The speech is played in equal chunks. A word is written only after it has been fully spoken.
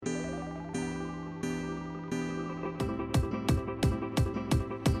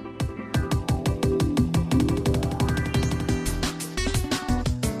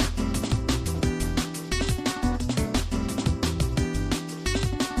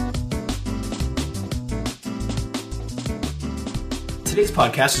Today's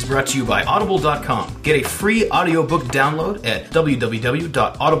podcast is brought to you by Audible.com. Get a free audiobook download at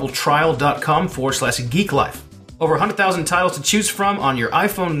www.audibletrial.com/geeklife. Over 100,000 titles to choose from on your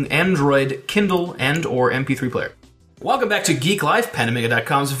iPhone, Android, Kindle, and or MP3 player. Welcome back to Geek Life,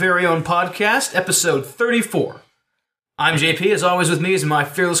 Pandemiga.com's very own podcast, episode 34. I'm JP. As always, with me is my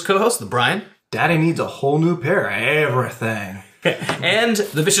fearless co-host, the Brian. Daddy needs a whole new pair of everything. And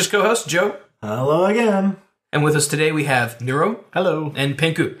the vicious co-host, Joe. Hello again. And with us today we have Nero. Hello. And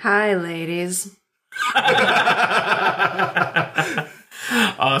Pinku. Hi, ladies.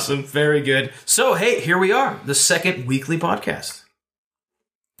 Awesome. Very good. So, hey, here we are. The second weekly podcast.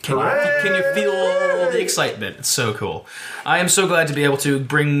 Can you feel the excitement? It's so cool. I am so glad to be able to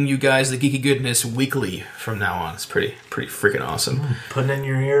bring you guys the geeky goodness weekly from now on. It's pretty freaking awesome. Putting in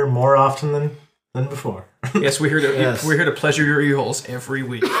your ear more often than before. Yes, we're here to pleasure your ear holes every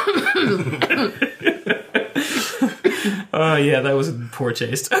week. Oh, yeah, that was in poor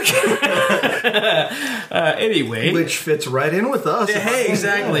taste. Okay. Anyway. Which fits right in with us. Hey,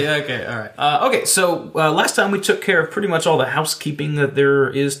 exactly. Okay, all right. Okay, so last time we took care of pretty much all the housekeeping that there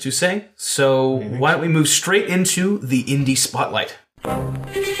is to say. So why don't we move straight into the Indie Spotlight.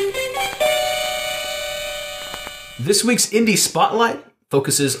 This week's Indie Spotlight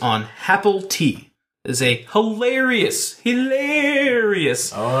focuses on Happle Tea. It is a hilarious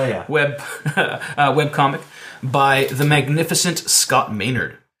webcomic by the magnificent Scott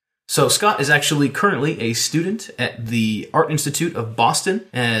Maynard. So Scott is actually currently a student at the Art Institute of Boston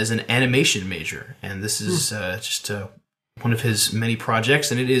as an animation major. And this is just one of his many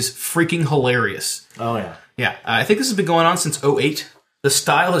projects, and it is freaking hilarious. Oh, yeah. Yeah, I think this has been going on since 2008. The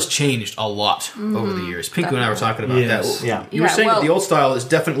style has changed a lot over the years. Pinku and I were talking about that. Yeah. You were saying that the old style is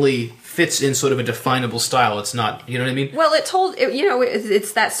definitely fits in sort of a definable style. It's not, you know what I mean? Well, it's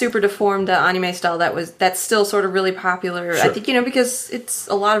that super deformed anime style that's still sort of really popular. Sure. I think, because it's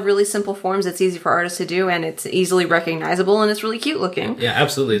a lot of really simple forms. It's easy for artists to do, and it's easily recognizable, and it's really cute looking. Yeah,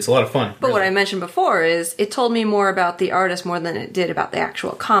 absolutely. It's a lot of fun. But what I mentioned before is it told me more about the artist more than it did about the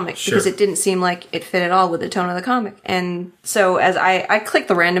actual comic, because it didn't seem like it fit at all with the tone of the comic. And so as I clicked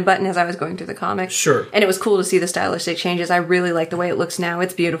the random button as I was going through the comic. Sure. And it was cool to see the stylistic changes. I really like the way it looks now.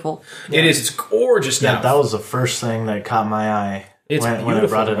 It's beautiful. It is. It's gorgeous now. Yeah, that was the first thing that caught my eye when I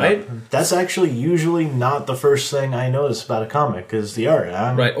brought it right? up. That's actually usually not the first thing I notice about a comic, is the art.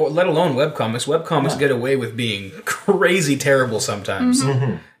 Right, or let alone webcomics. Webcomics get away with being crazy terrible sometimes.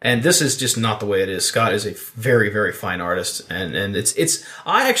 Mm-hmm. And this is just not the way it is. Scott is a very, very fine artist, and it's.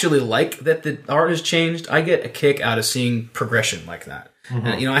 I actually like that the art has changed. I get a kick out of seeing progression like that. Mm-hmm.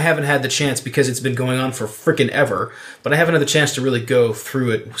 And, I haven't had the chance because it's been going on for frickin' ever, but I haven't had the chance to really go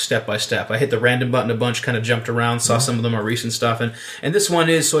through it step by step. I hit the random button a bunch, kind of jumped around, saw some of the more recent stuff, and this one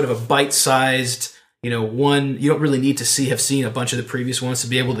is sort of a bite-sized, one. You don't really need to have seen a bunch of the previous ones to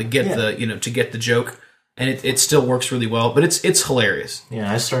be able to get to get the joke. And it still works really well, but it's hilarious. Yeah,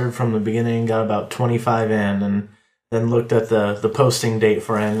 I started from the beginning, got about 25 in, and then looked at the posting date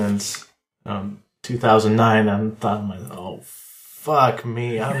for it, and it's 2009, and thought, oh, fuck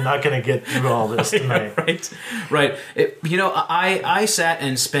me, I'm not going to get through all this tonight. Right. I sat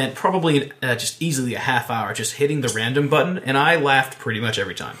and spent probably just easily a half hour just hitting the random button, and I laughed pretty much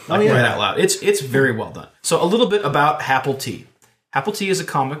every time. Right out loud. It's very well done. So a little bit about Happle Tea. Happle Tea is a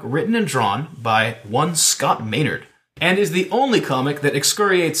comic written and drawn by one Scott Maynard, and is the only comic that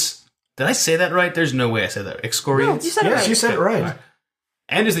excoriates... Did I say that right? There's no way I said that. Excoriates? No, you said it right. You said it right.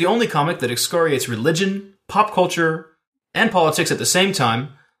 And is the only comic that excoriates religion, pop culture, and politics at the same time,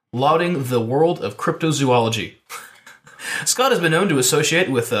 lauding the world of cryptozoology. Scott has been known to associate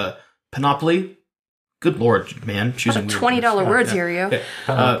with Panoply. Good lord, man. Choosing $20 words here, yo.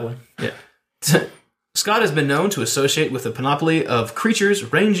 Panoply. Scott has been known to associate with a panoply of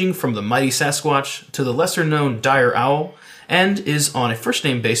creatures ranging from the mighty Sasquatch to the lesser-known dire owl, and is on a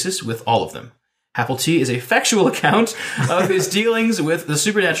first-name basis with all of them. Happle Tea is a factual account of his dealings with the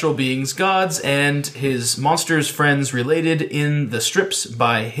supernatural beings, gods, and his monsters' friends related in the strips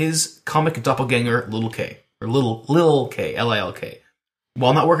by his comic doppelganger, Little K, or Lil K, Lilk.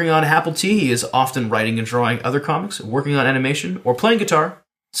 While not working on Happle Tea, he is often writing and drawing other comics, working on animation, or playing guitar.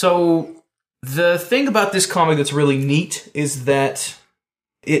 So... the thing about this comic that's really neat is that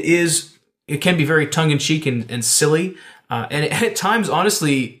it can be very tongue-in-cheek and silly, and at times,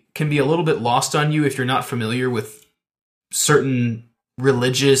 honestly, can be a little bit lost on you if you're not familiar with certain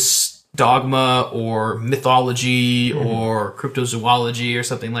religious dogma or mythology or cryptozoology or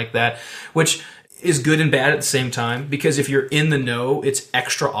something like that, which is good and bad at the same time, because if you're in the know, it's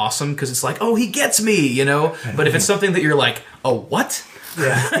extra awesome because it's like, oh, he gets me, But if it's something that you're like, oh, what?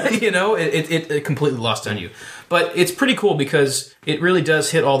 Yeah. it completely lost on you. But it's pretty cool because it really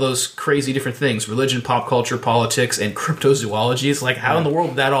does hit all those crazy different things: religion, pop culture, politics, and cryptozoology. It's like, how in the world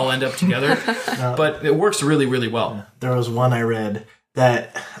did that all end up together? But it works really, really well. There was one I read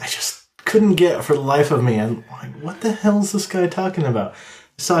that I just couldn't get for the life of me. I'm like, what the hell is this guy talking about?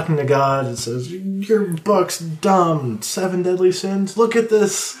 He's talking to God and says, your book's dumb. 7 deadly sins? Look at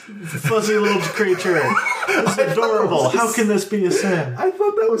this fuzzy little creature. It's adorable. How can this be a sin? I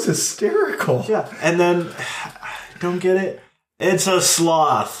thought that was hysterical. Yeah. And then, don't get it? It's a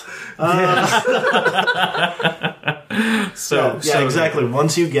sloth. So exactly.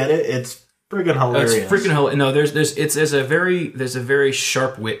 Once you get it, it's friggin' hilarious. It's freaking hilarious. No, there's a very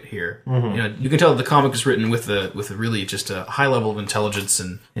sharp wit here. You can tell the comic is written with really just a high level of intelligence,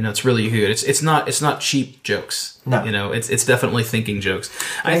 and it's really good. It's not cheap jokes. No, it's definitely thinking jokes.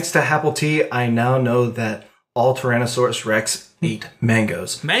 Thanks to Apple Tea, I now know that all Tyrannosaurus Rex ate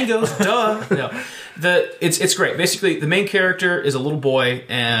mangoes. Mangoes, duh. No, it's great. Basically, the main character is a little boy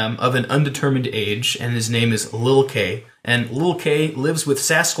of an undetermined age, and his name is Lil K. And Lil K lives with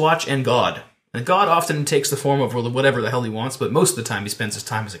Sasquatch and God. And God often takes the form of whatever the hell he wants, but most of the time he spends his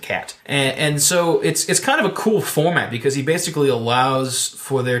time as a cat. And so it's kind of a cool format because he basically allows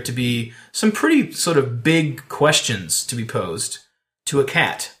for there to be some pretty sort of big questions to be posed to a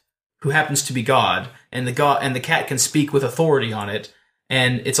cat who happens to be God, and the cat can speak with authority on it.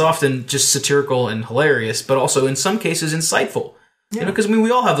 And it's often just satirical and hilarious, but also in some cases insightful. Yeah. Because we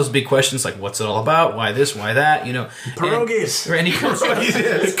all have those big questions like, what's it all about? Why this? Why that? Pierogies. And he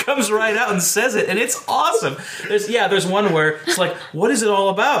comes right out and says it, and it's awesome. There's one where it's like, what is it all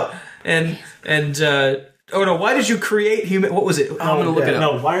about? And oh no, why did you create human? What was it? I'm going to look it up.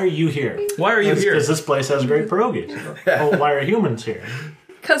 No, why are you here? Why are you here? Because this place has great pierogies. Oh, why are humans here?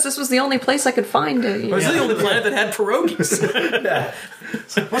 Because this was the only place I could find it. It was the only planet that had pierogies.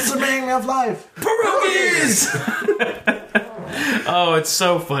 What's the meaning of life? Pierogies! Oh, it's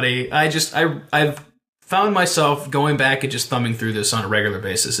so funny. I've found myself going back and just thumbing through this on a regular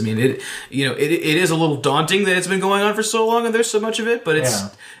basis. I mean, it is a little daunting that it's been going on for so long and there's so much of it, but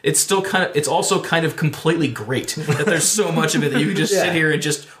it's also kind of completely great that there's so much of it that you can just sit here and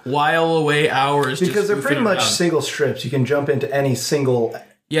just while away hours. Because they're pretty much single strips. You can jump into any single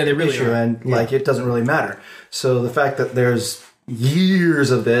they really issue are. And it doesn't really matter. So the fact that there's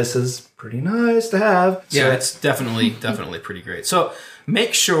years of this is pretty nice to have. So it's definitely pretty great. So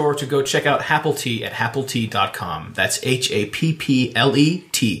make sure to go check out Happle Tea at happletea.com. That's HAPPLET.com.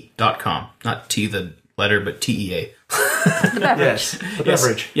 Not T the letter, but TEA. The beverage. Yes, the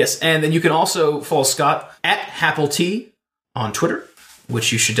beverage. Yes, and then you can also follow Scott at Happle Tea on Twitter,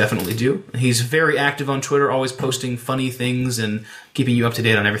 which you should definitely do. He's very active on Twitter, always posting funny things and keeping you up to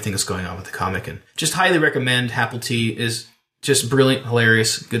date on everything that's going on with the comic. And just highly recommend Happle Tea. Is just brilliant,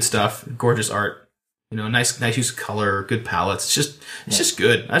 hilarious, good stuff, gorgeous art. Nice use of color, good palettes. It's just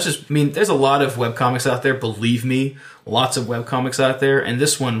good. There's a lot of webcomics out there, believe me, lots of webcomics out there, and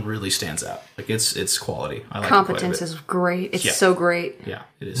this one really stands out. Like it's quality. I like Competence is great. It's so great. Yeah,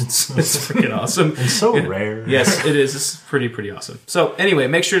 it is. It's freaking awesome. It's so rare. Yes, it is. It's pretty awesome. So anyway,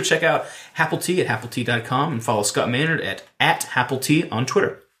 make sure to check out Happle Tea at happletea.com and follow Scott Maynard at @HappleTea on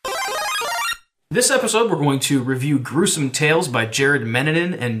Twitter. This episode, we're going to review Gruesome Tales by Jared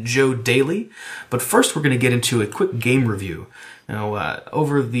Meninen and Joe Daly. But first, we're going to get into a quick game review. Now,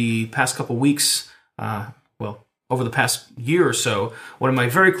 over the past couple weeks, over the past year or so, one of my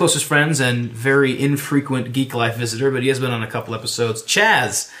very closest friends and very infrequent Geek Life visitor, but he has been on a couple episodes,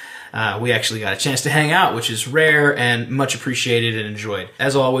 Chaz. We actually got a chance to hang out, which is rare and much appreciated and enjoyed.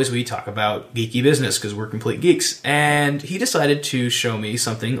 As always, we talk about geeky business because we're complete geeks. And he decided to show me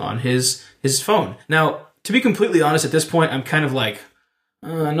something on his phone. Now, to be completely honest, at this point, I'm kind of like,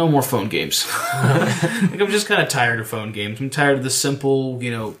 no more phone games. I'm just kind of tired of phone games. I'm tired of the simple,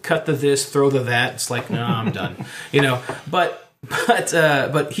 cut the this, throw the that. It's like, no, I'm done. But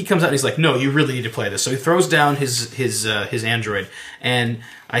he comes out and he's like, no, you really need to play this. So he throws down his Android, and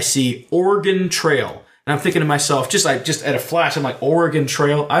I see Oregon Trail. And I'm thinking to myself, just at a flash, I'm like, Oregon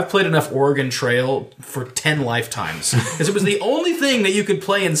Trail? I've played enough Oregon Trail for 10 lifetimes. Because it was the only thing that you could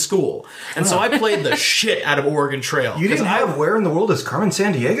play in school. And so I played the shit out of Oregon Trail. You didn't have Where in the World is Carmen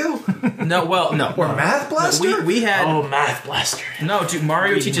Sandiego? No. Or Math Blaster? We had... Oh, Math Blaster. No, dude,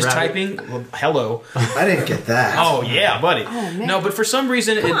 Mario teaches typing. Well, hello. I didn't get that. Oh, yeah, buddy. Oh, man. No, but for some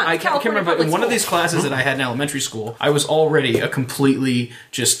reason, I can't remember, but in one of these classes that I had in elementary school, I was already a completely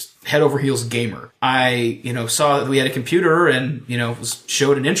just head over heels gamer. I, saw that we had a computer and,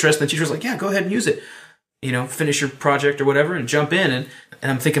 showed an interest, and the teacher was like, yeah, go ahead and use it. Finish your project or whatever and jump in. And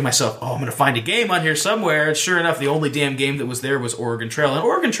And I'm thinking to myself, oh, I'm going to find a game on here somewhere. And sure enough, the only damn game that was there was Oregon Trail. And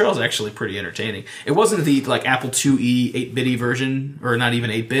Oregon Trail is actually pretty entertaining. It wasn't the like Apple IIe 8-bitty version, or not even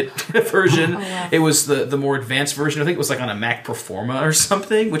 8-bit version. It was the more advanced version. I think it was like on a Mac Performa or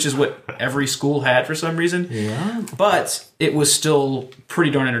something, which is what every school had for some reason. Yeah. But it was still pretty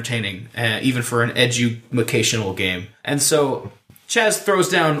darn entertaining, even for an educational game. And so Chaz throws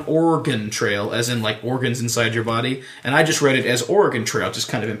down Oregon Trail, as in like organs inside your body, and I just read it as Oregon Trail, just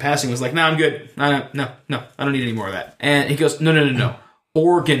kind of in passing. I was like, no, I'm good. No, I don't need any more of that. And he goes, no.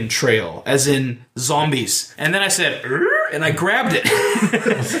 Oregon Trail, as in zombies. And then I said, and I grabbed it.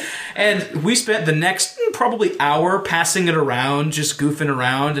 And we spent the next probably hour passing it around, just goofing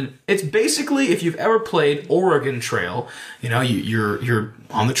around. And it's basically, if you've ever played Oregon Trail, you know, you're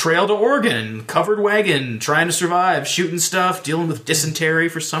on the trail to Oregon, covered wagon, trying to survive, shooting stuff, dealing with dysentery.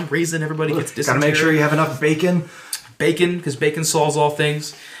 For some reason, everybody gets dysentery. Gotta make sure you have enough bacon. Bacon, because bacon solves all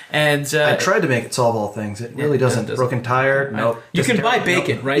things. And I tried to make it solve all things. It really doesn't. Broken tire, nope. You can buy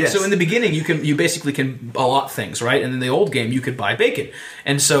bacon, right? Yes. So in the beginning, you basically can allot things, right? And in the old game, you could buy bacon.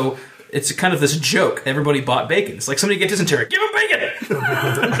 And so it's kind of this joke. Everybody bought bacon. It's like somebody get dysentery. Give them bacon!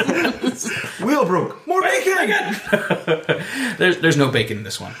 Wheel broke. More bacon! There's no bacon in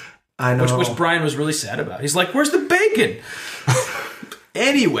this one. I know. Which Brian was really sad about. He's like, where's the bacon?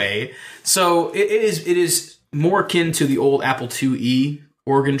 Anyway, so it is more akin to the old Apple IIe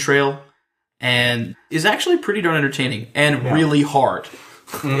Oregon Trail, and is actually pretty darn entertaining and really hard.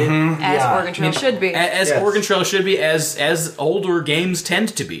 As Oregon Trail should be. As Oregon Trail should be, as older games tend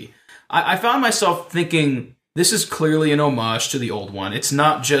to be. I found myself thinking, this is clearly an homage to the old one. It's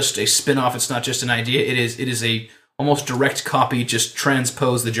not just a spin-off, it's not just an idea, it is a almost direct copy, just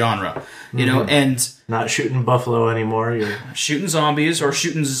transpose the genre. You know, and Not shooting buffalo anymore. You're shooting zombies or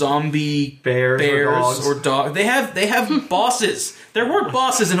shooting zombie Bears or dogs. They have bosses. There weren't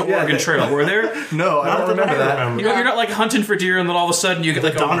bosses in Oregon Trail, were there? No, I don't remember that. You know, you're not like hunting for deer and then all of a sudden you get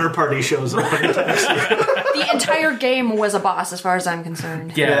like Donner Party shows up. The entire game was a boss, as far as I'm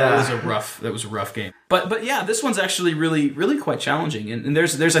concerned. Yeah, that was a rough game. But yeah, this one's actually really quite challenging. And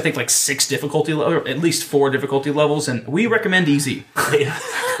there's I think like 6 difficulty levels, at least 4 difficulty levels, and we recommend easy.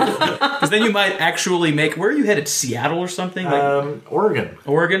 Because then you might actually make, where are you headed? Seattle or something? Like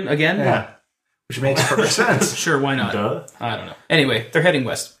Oregon again? Yeah. Which makes perfect sense. Sure, why not? Duh. I don't know. Anyway, they're heading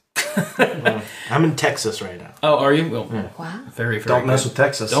west. I'm in Texas right now. Oh, are you? Well, Wow. very, very Don't mess good. with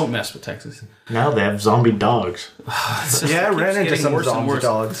Texas. Don't mess with Texas. Now they have zombie dogs. Yeah, I ran into getting some worse and zombie worse.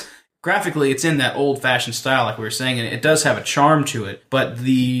 dogs. Graphically, it's in that old-fashioned style, like we were saying, and it does have a charm to it, but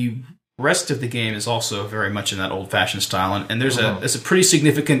the rest of the game is also very much in that old-fashioned style, and there's a pretty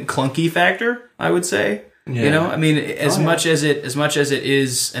significant clunky factor, I would say. Yeah. You know, I mean, as much as it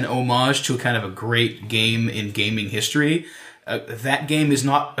is an homage to kind of a great game in gaming history, that game is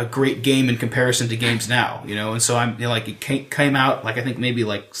not a great game in comparison to games now. You know, and so it came out like I think maybe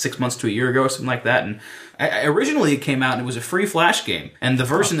like 6 months to a year ago or something like that, and originally it came out and it was a free Flash game, and the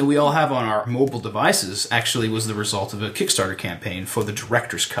version that we all have on our mobile devices actually was the result of a Kickstarter campaign for the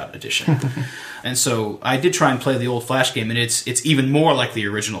Director's Cut edition. And so I did try and play the old Flash game, and it's even more like the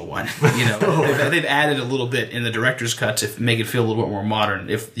original one. You know, they've added a little bit in the Director's Cut to make it feel a little bit more modern,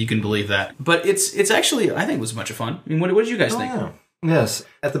 if you can believe that. But it's actually, I think it was a bunch of fun. I mean, what did you guys think? Yeah. Yes.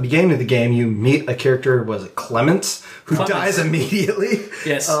 At the beginning of the game, you meet a character, was it Clements, who dies immediately.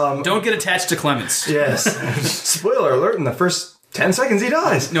 Yes. Don't get attached to Clements. Yes. Spoiler alert, in the first 10 seconds he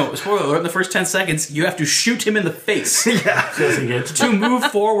dies. No, spoiler alert, in the first 10 seconds, you have to shoot him in the face Does he get to move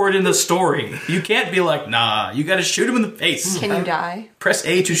forward in the story. You can't be like, nah, you gotta shoot him in the face. Can you die? Press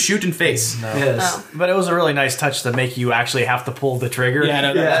A to shoot in face. Yes. But it was a really nice touch to make you actually have to pull the trigger. Yeah,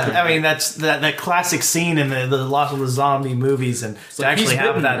 no, that's Yeah. I mean, that's that classic scene in the lots of the zombie movies, and to like actually he's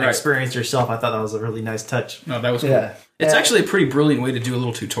have bitten, that right. experience yourself, I thought that was a really nice touch. No, that was cool. Yeah. It's actually a pretty brilliant way to do a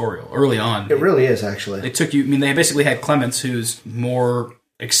little tutorial early on. It really is, actually. They took you, I mean, they basically had Clements, who's more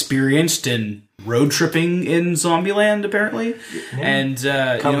experienced in road tripping in Zombieland, apparently. And,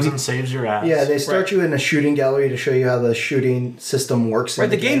 comes and saves your ass. Yeah, they start you in a shooting gallery to show you how the shooting system works. right,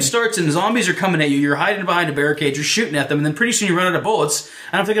 the game starts and zombies are coming at you, you're hiding behind a barricade, you're shooting at them, and then pretty soon you run out of bullets,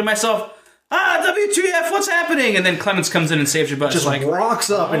 and I'm thinking to myself, WTF, what's happening? And then Clements comes in and saves your butt. just It's like, rocks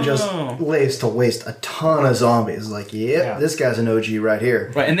up and just lays to waste a ton of zombies. Like, this guy's an OG right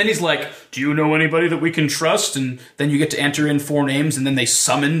here. right, and then he's like, do you know anybody that we can trust? And then you get to enter in 4 names, and then they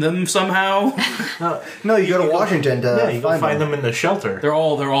summon them somehow. No, you go to Washington to you go find them in the shelter. They're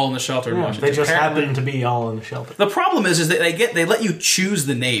all in the shelter in Yeah, Washington. they just Apparently- happen to be all in the shelter. The problem is that they let you choose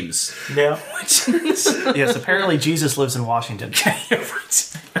the names. Yeah. Yes, apparently Jesus lives in Washington.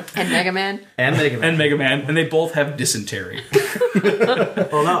 And Mega Man? And Mega Man. And Mega Man, and they both have dysentery.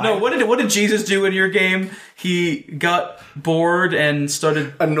 Well, No, what did Jesus do in your game? He got bored and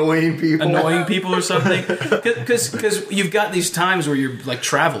started Annoying people or something. Because you've got these times where you're like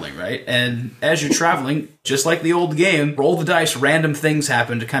traveling, right? And as you're traveling, just like the old game, roll the dice, random things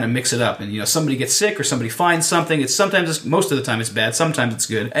happen to kind of mix it up. And, somebody gets sick or somebody finds something. Most of the time it's bad, sometimes it's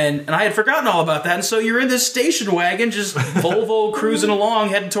good. And I had forgotten all about that. And so you're in this station wagon, just Volvo cruising along,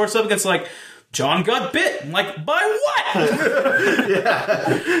 heading towards something. It's like, John got bit. I'm like, by what?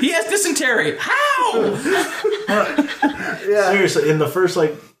 He has dysentery. How? Seriously, in the first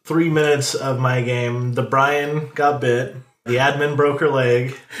 3 minutes of my game, the Brian got bit, the admin broke her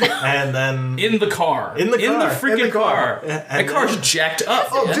leg, and then In the car. In the freaking car. And The car's jacked up.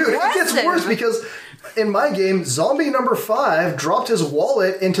 Oh, dude, it gets worse because in my game, zombie number 5 dropped his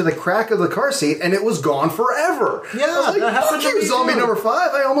wallet into the crack of the car seat and it was gone forever. Yeah, I was like, that happened fuck to you, me zombie too. number 5.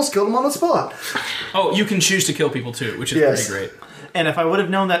 I almost killed him on the spot. Oh, you can choose to kill people too, which is Yes. pretty great. And if I would have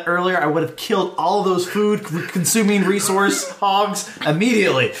known that earlier, I would have killed all those food-consuming resource hogs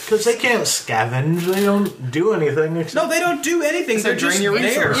immediately. because they can't scavenge, they don't do anything. No, they don't do anything. They're just drain your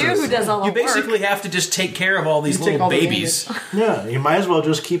there. resources. You who does all the You basically have to just take care of all these You take little all the babies. Yeah, you might as well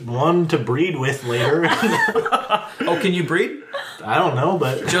just keep one to breed with later. Oh, can you breed? I don't know,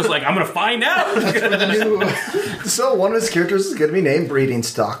 but Joe's like, I'm going to find out. So one of his characters is going to be named Breeding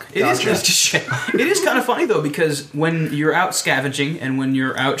Stock. It is kind of funny though, because when you're out scavenging and when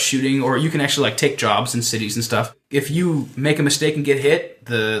you're out shooting, or you can actually take jobs in cities and stuff, if you make a mistake and get hit,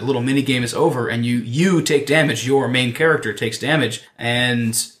 the little mini game is over and you take damage. Your main character takes damage,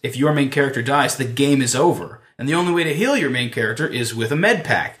 and if your main character dies, the game is over. And the only way to heal your main character is with a med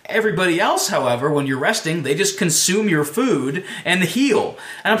pack. Everybody else, however, when you're resting, they just consume your food and heal.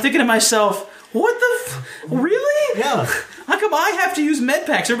 And I'm thinking to myself, what the really? yeah. How come I have to use med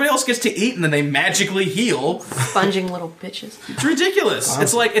packs? Everybody else gets to eat and then they magically heal. Sponging little bitches. It's ridiculous.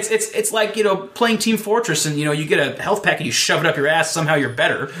 It's like it's like playing Team Fortress and you get a health pack and you shove it up your ass. Somehow you're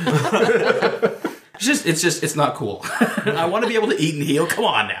better. It's not cool. I want to be able to eat and heal. Come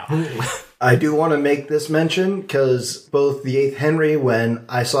on now. I do want to make this mention because both the 8th Henry, when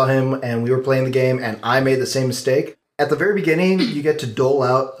I saw him and we were playing the game and I made the same mistake, at the very beginning, you get to dole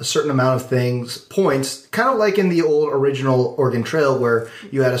out a certain amount of points, kind of like in the old original Oregon Trail where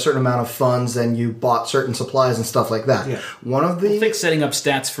you had a certain amount of funds and you bought certain supplies and stuff like that. Yeah. One of the... I think setting up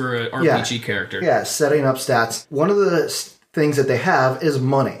stats for an RPG character. Yeah, setting up stats. One of the things that they have is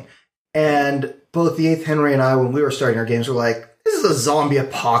money. And both the 8th Henry and I, when we were starting our games, were like, this is a zombie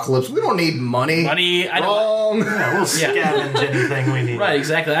apocalypse. We don't need money. Money, I don't. Wrong. Yeah, we'll scavenge anything we need. Right,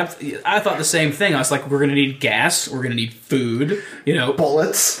 exactly. I thought the same thing. I was like, we're going to need gas. We're going to need food.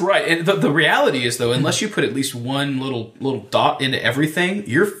 Bullets. Right. And the reality is, though, unless you put at least one little dot into everything,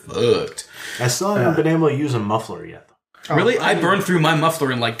 you're fucked. I still haven't been able to use a muffler yet. Really? I burned through my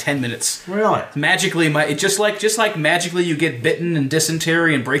muffler in 10 minutes. Really? Magically, just like magically you get bitten and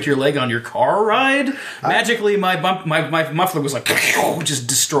dysentery and break your leg on your car ride. Magically, my muffler was just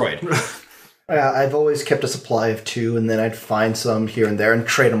destroyed. I've always kept a supply of 2, and then I'd find some here and there and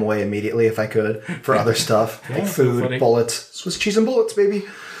trade them away immediately if I could for other stuff like food, funny. bullets, Swiss cheese and bullets, baby.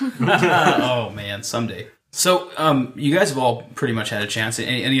 Oh man, someday. So, you guys have all pretty much had a chance.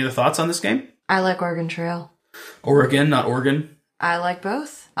 Any other thoughts on this game? I like Oregon Trail. Oregon, not Oregon. I like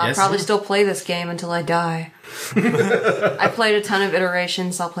both. I'll Yes. probably still play this game until I die. I played a ton of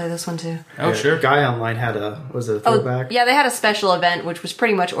iterations. I'll play this one too. Oh, sure. Guy Online had a throwback? Yeah, they had a special event, which was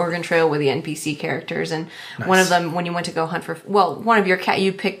pretty much Oregon Trail with the NPC characters. And one of them, when you went to go hunt for, one of your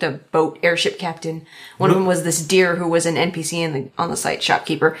you picked a boat airship captain. One of them was this deer who was an NPC on the site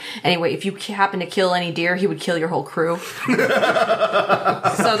shopkeeper. Anyway, if you happen to kill any deer, he would kill your whole crew.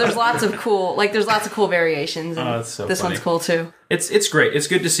 So there's lots of cool variations. And that's so this funny. one's cool too. It's great. It's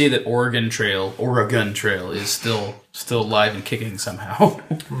good to see that Oregon Trail is still alive and kicking somehow.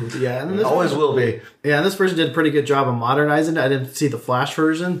 Yeah, and this Always will be. Yeah, and this version did a pretty good job of modernizing it. I didn't see the Flash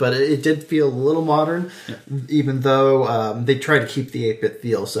version, but it did feel a little modern, even though they tried to keep the 8-bit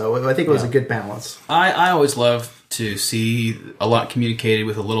feel. So I think it was a good balance. I always love to see a lot communicated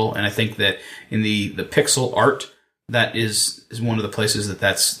with a little, and I think that in the pixel art, that is one of the places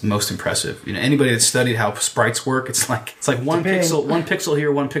that's most impressive. Anybody that's studied how sprites work, it's like one pixel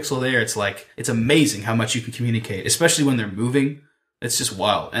here, one pixel there. It's amazing how much you can communicate, especially when they're moving. It's just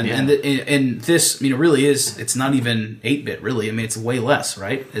wild. And this, really is. It's not even 8-bit, really. It's way less,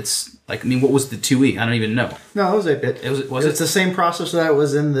 right? It's what was the 2E? I don't even know. No, it was 8-bit. It's the same processor that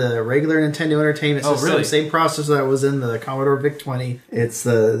was in the regular Nintendo Entertainment System. Really? Same processor that was in the Commodore VIC-20. It's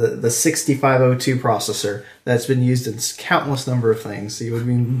the 6502 processor that's been used in countless number of things. So you'd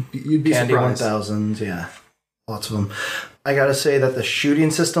be Candy surprised. 1000s, yeah. Lots of them. I gotta say that the shooting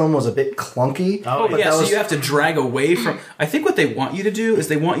system was a bit clunky. Oh, but yeah, that so was- you have to drag away from... I think what they want you to do is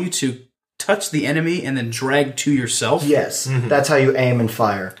they want you to touch the enemy and then drag to yourself. Yes, that's how you aim and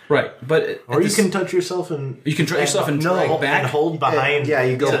fire. Right, but... Or you can touch yourself and You can drag yourself and drag back. and hold behind. Yeah,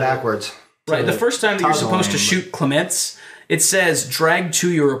 you go backwards. Right, the first time that you're toggle supposed to aim. shoot Clements, it says drag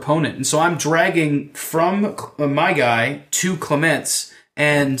to your opponent. And so I'm dragging from my guy to Clements,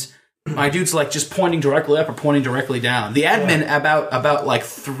 and my dude's like just pointing directly up or pointing directly down. The admin about like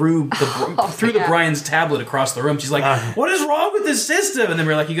through the Brian's tablet across the room. She's like, "What is wrong with this system?" And then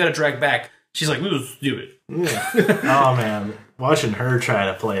we're like, "You got to drag back." She's like, "This is stupid." Oh man, watching her try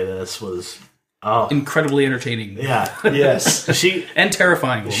to play this was Incredibly entertaining. yeah. Yes. She And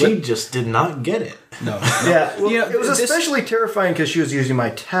terrifying. a little she bit. just did not get it. No. Yeah, well, You know, it was this- especially terrifying because she was using my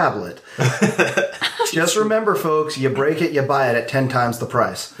tablet. Just remember, folks, you break it, you buy it at 10 times the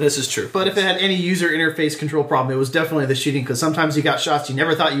price. This is true. But if it had any user interface control problem, it was definitely the shooting, because sometimes you got shots you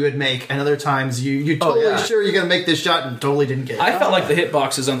never thought you would make, and other times you're totally sure you're going to make this shot and totally didn't get it. I felt like the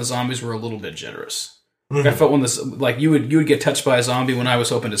hitboxes on the zombies were a little bit generous. I felt when this, like, you would get touched by a zombie when I was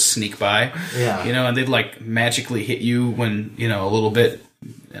hoping to sneak by. Yeah. You know, and they'd like magically hit you when, you know, a little bit.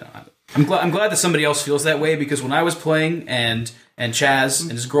 You know, I'm glad that somebody else feels that way, because when I was playing and Chaz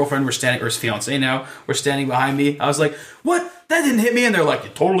and his girlfriend were standing, or his fiance now, were standing behind me, I was like, "What? That didn't hit me?" And they're like,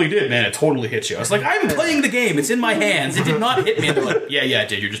 "It totally did, man. It totally hit you." I was like, "I'm playing the game. It's in my hands. It did not hit me." And they're like, "Yeah, it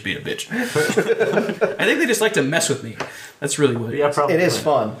did. You're just being a bitch." I think they just like to mess with me. That's really what it is. Yeah, probably. It is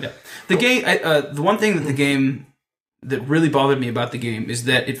fun. Yeah. The game, the one thing that the game that really bothered me about the game is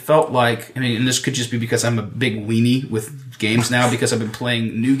that it felt like, I mean, and this could just be because I'm a big weenie with games now because I've been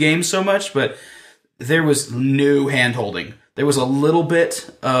playing new games so much, but there was no hand holding. There was a little bit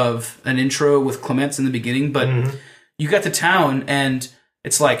of an intro with Clements in the beginning, but you got to town and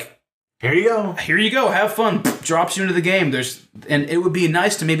it's like, Here you go. here you go, have fun. Drops you into the game. And it would be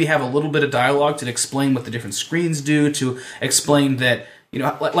nice to maybe have a little bit of dialogue to explain what the different screens do, to explain that, you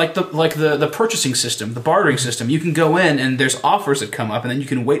know, like the purchasing system, the bartering system. You can go in and there's offers that come up, and then you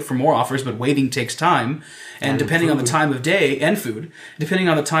can wait for more offers, but waiting takes time. And depending on the time of day, and food, depending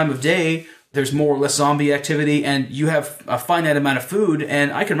on the time of day, there's more or less zombie activity, and you have a finite amount of food.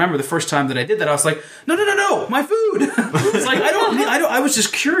 And I can remember the first time that I did that, I was like, no, my food. It's like, I was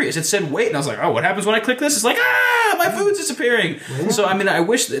just curious. It said wait, and I was like, oh, what happens when I click this? It's like, my food's disappearing. So, I mean, I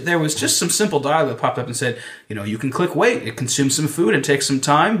wish that there was just some simple dialogue that popped up and said, you know, you can click wait. It consumes some food and takes some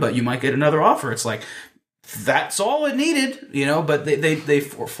time, but you might get another offer. It's like, that's all it needed, you know, but they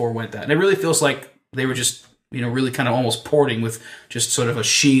forewent that. And it really feels like they were just, you know, really kind of almost porting with just sort of a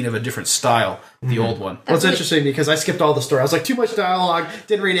sheen of a different style, the old one. Well, it's interesting because I skipped all the story. I was like, too much dialogue,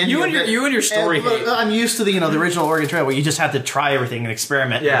 didn't read any You of and it. your story hate. I'm used to the original Oregon Trail where you just had to try everything and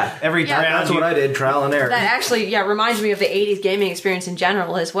experiment. Yeah. Every Yeah. round. That's what I did, trial and error. That actually, reminds me of the 80s gaming experience in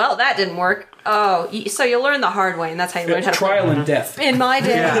general as well. That didn't work. Oh, so you learn the hard way, and that's how you learn how to Trial play. and death. In my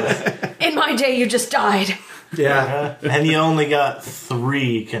day, you just died. Yeah. And you only got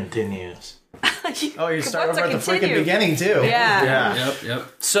 3 continues. Oh, you start What's over a at the freaking continue? beginning, too. Yeah. Yep.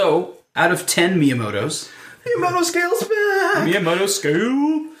 So, out of 10 Miyamotos, Miyamoto scales back. Miyamoto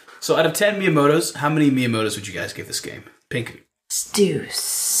scale. So, out of 10 Miyamotos, how many Miyamotos would you guys give this game? Pink. Stu,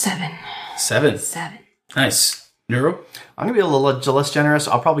 7. 7. Nice. Neuro? I'm going to be a little less generous.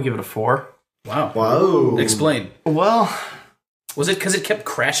 I'll probably give it a 4. Wow. Whoa. Explain. Well, Was it because it kept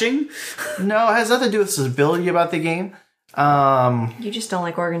crashing? no, it has nothing to do with stability about the game. You just don't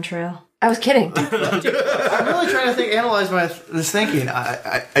like Oregon Trail. I was kidding. I'm really trying to analyze this thinking.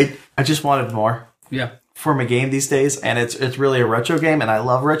 I just wanted more Yeah. from a game these days, and it's really a retro game, and I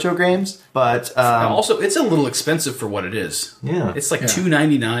love retro games. But Also, it's a little expensive for what it is. Yeah. It's like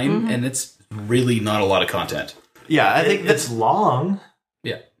 $2.99, and it's really not a lot of content. yeah, I think It's long,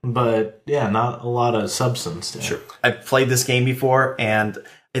 Yeah. but yeah, not a lot of substance to it. Sure. I've played this game before, and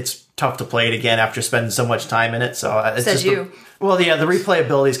it's tough to play it again after spending so much time in it. So it's Says just you. the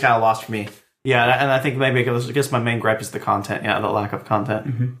replayability is kind of lost for me. Yeah, and I think maybe I guess my main gripe is the content. Yeah, the lack of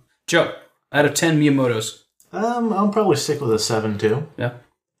content. Joe, out of 10 Miyamotos. I'll probably stick with a 7 too. Yeah.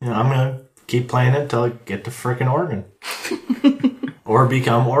 You know, I'm gonna keep playing it until I get to frickin' Oregon. Or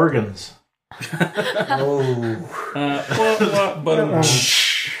become organs.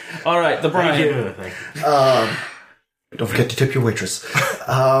 All right, the Thank Brian. you. Thank you. Don't forget to tip your waitress.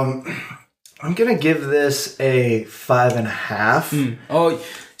 I'm gonna give this a 5.5. Oh,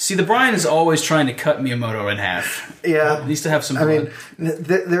 see, the Brian is always trying to cut Miyamoto in half. Yeah, He needs to have some I blood. mean,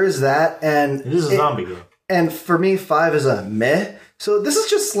 there is that, and It is a zombie game. And for me, 5 is a meh. So this is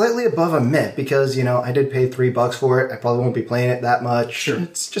just slightly above a meh because, you know, I did pay $3 for it. I probably won't be playing it that much. Sure.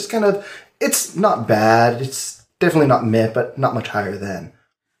 It's just kind of, it's not bad. It's definitely not meh, but not much higher than.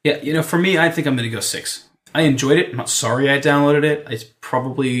 Yeah, for me, I think I'm going to go 6. I enjoyed it. I'm not sorry I downloaded it.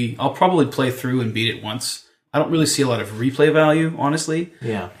 I'll probably play through and beat it once. I don't really see a lot of replay value, honestly.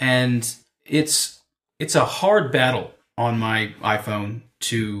 Yeah. And it's a hard battle on my iPhone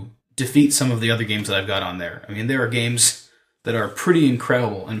to defeat some of the other games that I've got on there. I mean, there are games that are pretty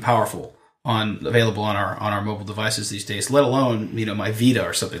incredible and powerful available on our mobile devices these days, let alone, my Vita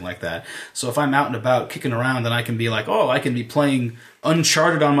or something like that. So if I'm out and about kicking around, then I can be like, oh, I can be playing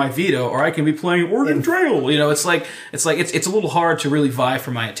Uncharted on my Vita, or I can be playing Oregon Trail. It's a little hard to really vie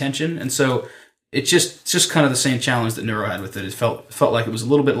for my attention. And so it's just kind of the same challenge that Neuro had with it. It felt like it was a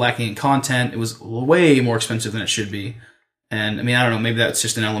little bit lacking in content. It was way more expensive than it should be. And I mean, I don't know, maybe that's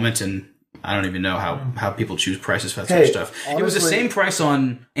just an element, and I don't even know how people choose prices for that sort of stuff. Honestly, it was the same price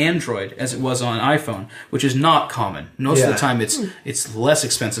on Android as it was on iPhone, which is not common. Most of the time it's less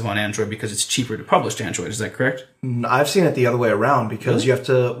expensive on Android because it's cheaper to publish to Android. Is that correct? I've seen it the other way around because you have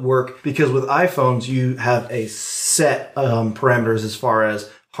to work, because with iPhones you have a set parameters as far as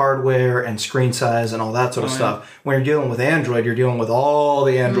hardware and screen size and all that sort of stuff. When you're dealing with Android, you're dealing with all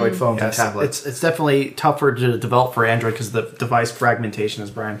the Android phones and tablets. It's definitely tougher to develop for Android because of the device fragmentation, as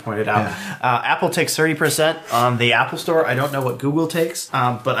Brian pointed out. Yeah. Apple takes 30% on the Apple Store. I don't know what Google takes,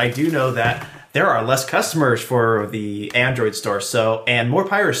 but I do know that there are less customers for the Android store, and more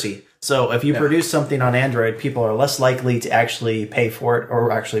piracy. So if you produce something on Android, people are less likely to actually pay for it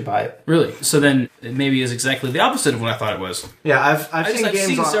or actually buy it. Really? So then it maybe is exactly the opposite of what I thought it was. Yeah, I've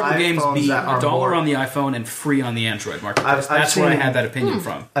seen several games be $1 on the. the iPhone and free on the Android marketplace. I've That's where I seen- had that opinion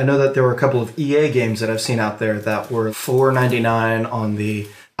from. I know that there were a couple of EA games that I've seen out there that were $4.99 on the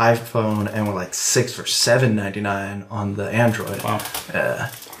iPhone and were like $6 or $7.99 on the Android. Wow.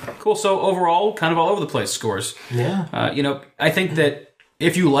 Cool. So overall, kind of all over the place scores. Yeah. I think that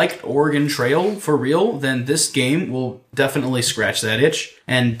if you liked Oregon Trail for real, then this game will definitely scratch that itch.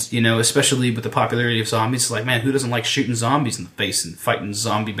 And, especially with the popularity of zombies, it's like, man, who doesn't like shooting zombies in the face and fighting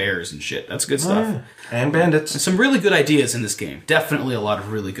zombie bears and shit? That's good stuff. And bandits. And some really good ideas in this game. Definitely a lot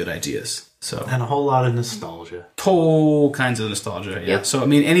of really good ideas. So And a whole lot of nostalgia. whole kinds of nostalgia. Yeah. Yep. So, I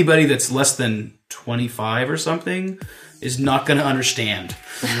mean, anybody that's less than 25 or something is not going to understand.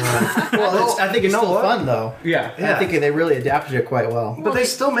 Well, I think it's still fun, though. Yeah. I think they really adapted it quite well. But they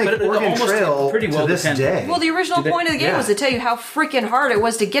still make but it Oregon almost Trail pretty well to this depends. day. Well, the original point of the game was to tell you how freaking hard it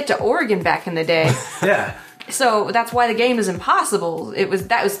was to get to Oregon back in the day. Yeah. So that's why the game is impossible.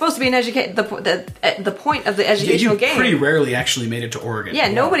 That was supposed to be an the point of the educational you game. pretty rarely actually made it to Oregon.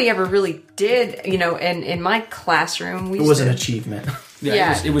 Yeah, nobody ever really did. In my classroom, It was an achievement.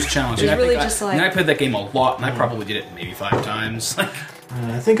 Yeah, it was challenging. It was really I just like- I played that game a lot, and I probably did it maybe 5 times.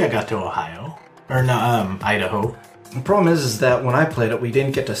 I think I got to Ohio. Or no, Idaho. The problem is that when I played it, we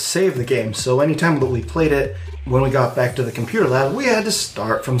didn't get to save the game. So anytime that we played it, when we got back to the computer lab, we had to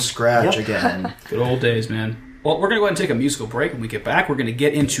start from scratch again. Good old days, man. Well, we're going to go ahead and take a musical break. When we get back, we're going to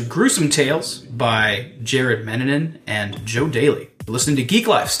get into Gruesome Tales by Jared Meninen and Joe Daly. You're listening to Geek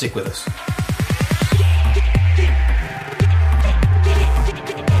Life. Stick with us.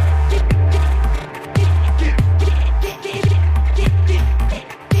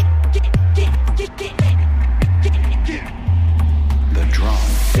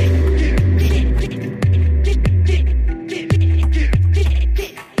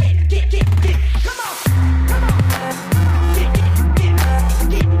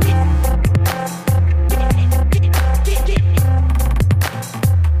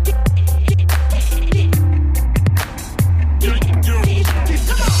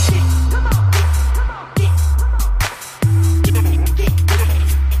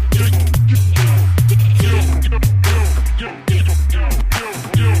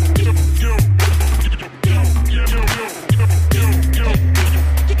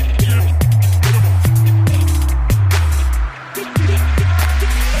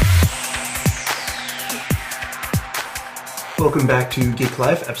 Welcome back to Geek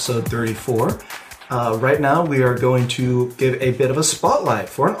Life, episode 34. Right now, we are going to give a bit of a spotlight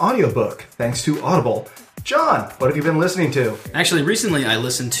for an audiobook, thanks to Audible. John, what have you been listening to? Actually, recently I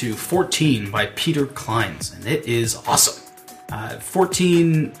listened to 14 by Peter Clines, and it is awesome.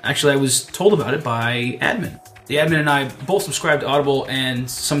 14, actually I was told about it by Admin. The admin and I both subscribe to Audible, and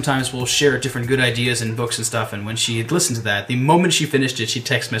sometimes we'll share different good ideas and books and stuff, and when she had listened to that, the moment she finished it, she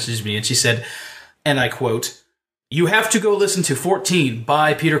text messaged me, and she said, and I quote, "You have to go listen to 14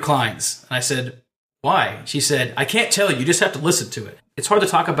 by Peter Clines." And I said, "Why?" She said, "I can't tell you, you just have to listen to it." It's hard to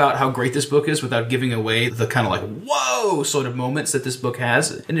talk about how great this book is without giving away the kind of like, whoa sort of moments that this book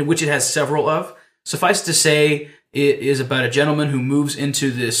has, and in which it has several of. Suffice to say, it is about a gentleman who moves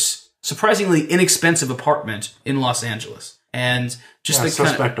into this surprisingly inexpensive apartment in Los Angeles. And just Yeah, the kind of,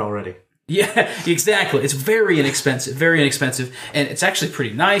 suspect already. yeah, exactly. It's very inexpensive, and it's actually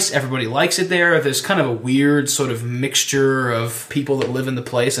pretty nice. Everybody likes it there. There's kind of a weird sort of mixture of people that live in the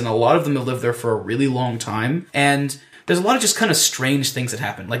place, and a lot of them have lived there for a really long time. And there's a lot of just kind of strange things that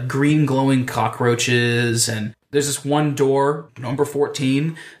happen, like green glowing cockroaches, and there's this one door, number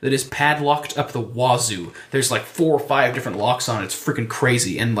 14, that is padlocked up the wazoo. There's like 4 or 5 different locks on it. It's freaking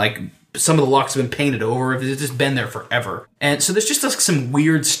crazy, and like some of the locks have been painted over. It's just been there forever. And so there's just like some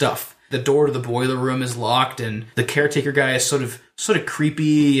weird stuff. The door to the boiler room is locked, and the caretaker guy is sort of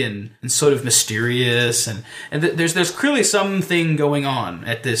creepy and sort of mysterious, and there's clearly something going on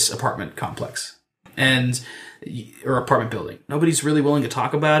at this apartment complex or apartment building. Nobody's really willing to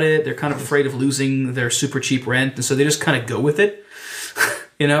talk about it. They're kind of afraid of losing their super cheap rent, and so they just kind of go with it,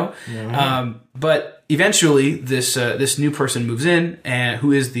 you know. Mm-hmm. But eventually, this new person moves in, and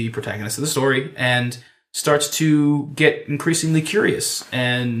who is the protagonist of the story, and starts to get increasingly curious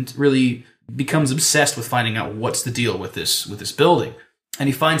and really becomes obsessed with finding out what's the deal with this building. And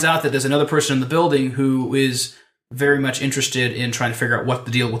he finds out that there's another person in the building who is very much interested in trying to figure out what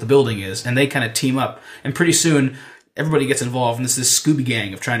the deal with the building is. And they kind of team up. And pretty soon, everybody gets involved in this Scooby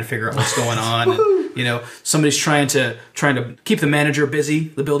gang of trying to figure out what's going on. And, you know, somebody's trying to keep the manager busy,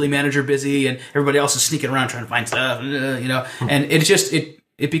 the building manager busy, and everybody else is sneaking around trying to find stuff, you know. And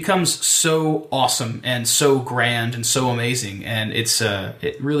it becomes so awesome and so grand and so amazing, and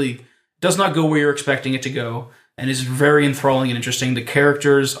it really does not go where you're expecting it to go, and is very enthralling and interesting. The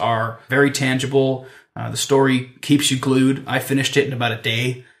characters are very tangible. The story keeps you glued. I finished it in about a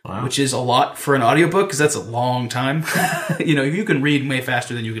day, which is a lot for an audiobook, because that's a long time. You know, you can read way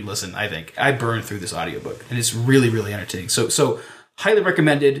faster than you can listen, I think. I burned through this audiobook, and it's really, really entertaining. So highly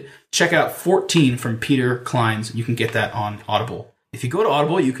recommended. Check out 14 from Peter Clines. You can get that on Audible. If you go to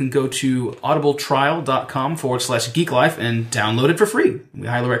Audible, you can go to audibletrial.com/geeklife and download it for free. We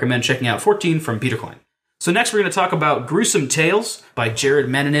highly recommend checking out 14 from Peter Klein. So next we're going to talk about Gruesome Tales by Jared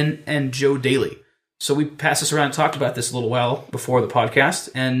Mannanen and Joe Daly. So we passed this around and talked about this a little while before the podcast,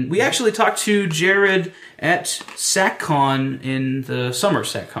 and we actually talked to Jared at SacCon in the summer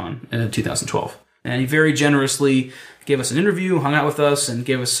SacCon in 2012. And he very generously gave us an interview, hung out with us, and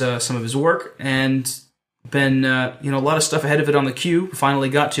gave us some of his work, and been a lot of stuff ahead of it on the queue. Finally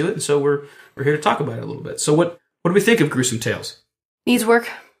got to it, and so we're here to talk about it a little bit. So what do we think of Gruesome Tales? Needs work.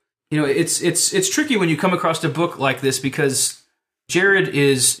 You know, it's tricky when you come across a book like this, because Jared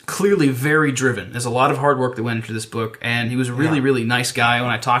is clearly very driven. There's a lot of hard work that went into this book, and he was a really, really nice guy when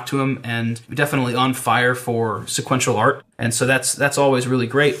I talked to him, and definitely on fire for sequential art, and so that's always really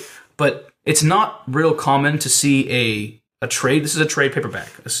great. But it's not real common to see a trade. This is a trade paperback.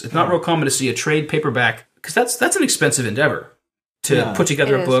 It's not real common to see a trade paperback, because that's an expensive endeavor to put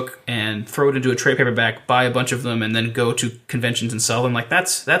together a book and throw it into a trade paperback, buy a bunch of them, and then go to conventions and sell them. Like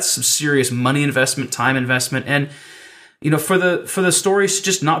that's some serious money investment, time investment, and you know, for the stories to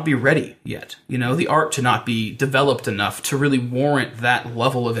just not be ready yet. You know, the art to not be developed enough to really warrant that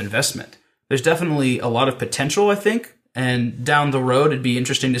level of investment. There's definitely a lot of potential, I think. And down the road, it'd be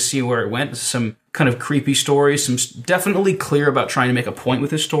interesting to see where it went. Some kind of creepy stories, some definitely clear about trying to make a point with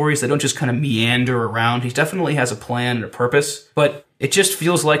his stories. They don't just kind of meander around. He definitely has a plan and a purpose, but it just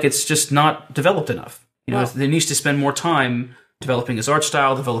feels like it's just not developed enough. You know, there needs to spend more time developing his art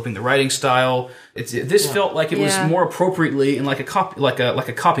style, developing the writing style. This felt like it was more appropriately in like a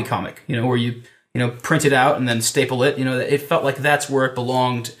copy comic, you know, where you print it out and then staple it. You know, it felt like that's where it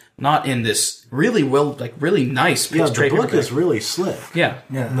belonged. Not in this really really nice the trade book paperback. is really slick. Yeah.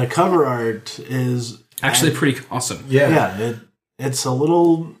 And the cover art is actually pretty awesome. It's a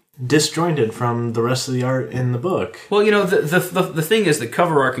little disjointed from the rest of the art in the book. Well, you know, the thing is, the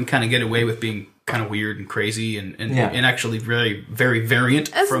cover art can kind of get away with being kind of weird and crazy and actually very, very variant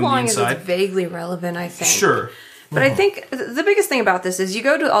from the inside. As long as it's vaguely relevant, I think. Sure. But I think the biggest thing about this is you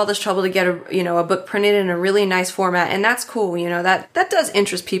go to all this trouble to get a book printed in a really nice format, and that's cool. You know, that does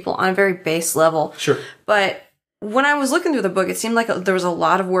interest people on a very base level. Sure. But when I was looking through the book, it seemed like there was a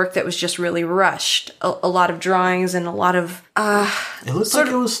lot of work that was just really rushed. A lot of drawings and a lot of it looked like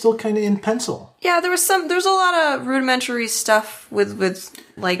it was still kind of in pencil. Yeah, there's a lot of rudimentary stuff with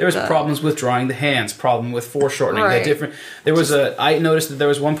like there was problems with drawing the hands, problem with foreshortening. Right. I noticed that there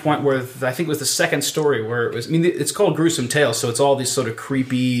was one point where I think it was the second story where it was. I mean, it's called Gruesome Tales, so it's all these sort of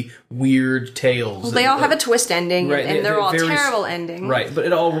creepy, weird tales. Well, they all have a twist ending, right, and they're all terrible endings. Right, but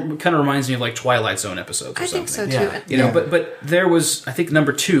it all kind of reminds me of like Twilight Zone episodes. Or I think so something. too. You know, but there was, I think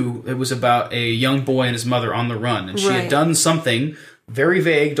number 2. It was about a young boy and his mother on the run, and she had done something very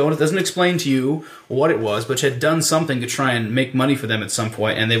vague. Doesn't explain to you what it was, but had done something to try and make money for them at some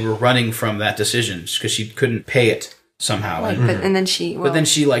point, and they were running from that decision because she couldn't pay it somehow. And then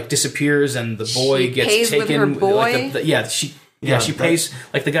she like disappears, and the boy she gets pays taken. with her boy? She pays,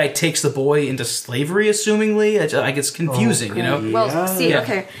 like, the guy takes the boy into slavery, assumingly. Like, it's confusing, you know? Well, see,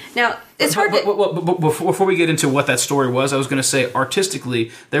 okay. Now, it's hard to... But before we get into what that story was, I was going to say, artistically,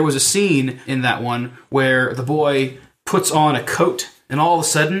 there was a scene in that one where the boy puts on a coat, and all of a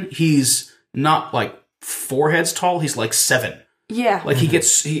sudden, he's not, like, 4 heads tall, he's, like, 7. Yeah. Like, he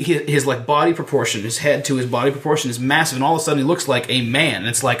gets, his, like, body proportion, his head to his body proportion is massive, and all of a sudden, he looks like a man. And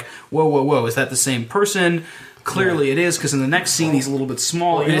it's like, whoa, is that the same person? Clearly it is, because in the next scene he's a little bit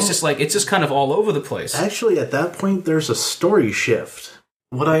smaller, and it's just kind of all over the place. Actually, at that point, there's a story shift.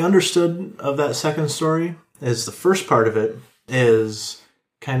 What I understood of that second story is the first part of it is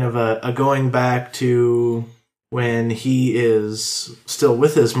kind of a going back to when he is still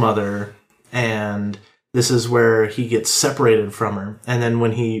with his mother, and this is where he gets separated from her. And then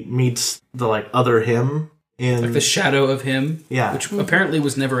when he meets the, like, other him, like the shadow of him, which apparently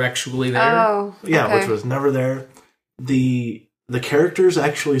was never actually there. Oh, okay. Which was never there. The characters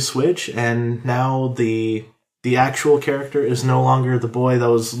actually switch, and now the actual character is no longer the boy that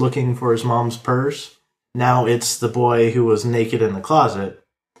was looking for his mom's purse. Now it's the boy who was naked in the closet,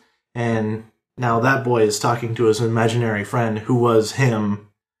 and now that boy is talking to his imaginary friend who was him.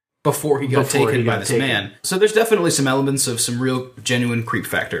 Before he got taken by this man. So there's definitely some elements of some real genuine creep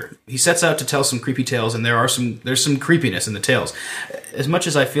factor. He sets out to tell some creepy tales, and there's some creepiness in the tales. As much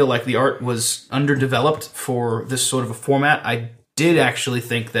as I feel like the art was underdeveloped for this sort of a format, I did actually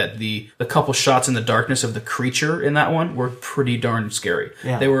think that the couple shots in the darkness of the creature in that one were pretty darn scary.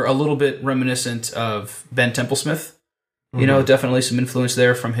 Yeah. They were a little bit reminiscent of Ben Templesmith. You know, definitely some influence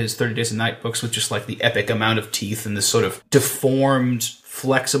there from his 30 Days of Night books, with just like the epic amount of teeth and this sort of deformed,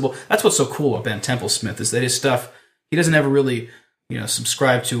 flexible. That's what's so cool about Ben Templesmith, is that his stuff, he doesn't ever really,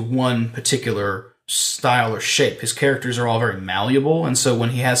 subscribe to one particular style or shape. His characters are all very malleable, and so when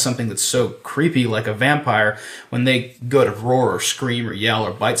he has something that's so creepy, like a vampire, when they go to roar or scream or yell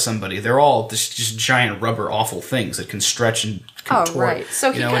or bite somebody, they're all just giant rubber awful things that can stretch and contort. Oh, right.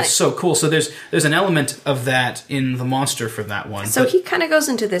 So it's so cool. So there's an element of that in the monster for that one. So he kind of goes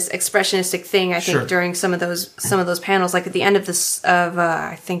into this expressionistic thing, I think, during some of those panels. Like at the end of this,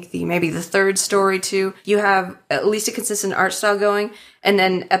 I think maybe the third story too, you have at least a consistent art style going, and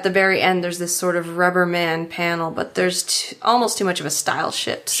then at the very end, there's this sort of Rubber Man panel, but there's almost too much of a style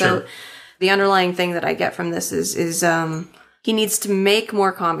shift. So the underlying thing that I get from this is he needs to make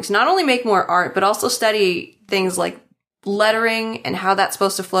more comics, not only make more art, but also study things like lettering and how that's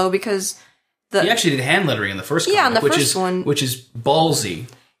supposed to flow, because he actually did hand lettering in the first comic, in the first one, which is ballsy.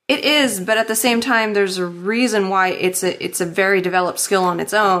 It is, but at the same time, there's a reason why it's a very developed skill on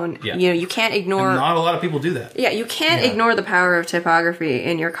its own. Yeah. You can't ignore. And not a lot of people do that. Yeah, you can't ignore the power of typography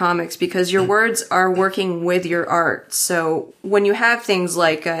in your comics, because your words are working with your art. So when you have things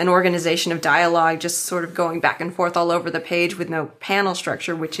like an organization of dialogue just sort of going back and forth all over the page with no panel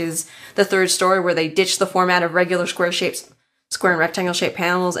structure, which is the third story where they ditch the format of regular square and rectangle shaped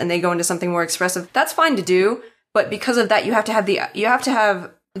panels, and they go into something more expressive. That's fine to do, but because of that, you have to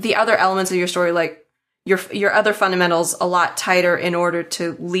have the other elements of your story, like your other fundamentals, a lot tighter in order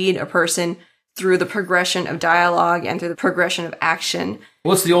to lead a person through the progression of dialogue and through the progression of action.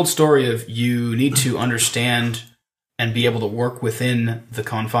 Well, it's the old story of you need to understand and be able to work within the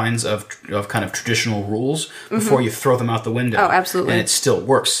confines of kind of traditional rules before you throw them out the window. Oh, absolutely. And it still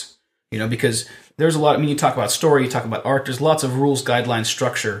works, because there's a lot, you talk about story, you talk about art, there's lots of rules, guidelines,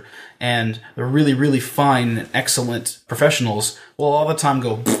 structure, and the really, really fine and excellent professionals will all the time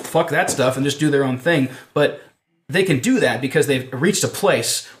go, fuck that stuff, and just do their own thing. But they can do that because they've reached a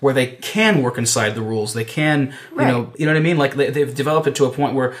place where they can work inside the rules. They can, you know what I mean? Like they've developed it to a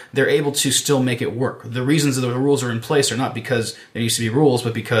point where they're able to still make it work. The reasons that the rules are in place are not because there used to be rules,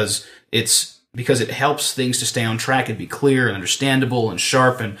 but because it helps things to stay on track and be clear and understandable and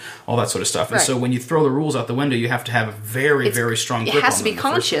sharp and all that sort of stuff. And so when you throw the rules out the window, you have to have a very, very strong grip on them. It has to be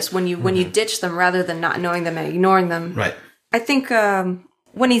conscious when you ditch them rather than not knowing them and ignoring them. Right. I think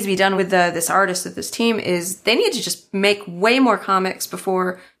what needs to be done with this artist of this team is they need to just make way more comics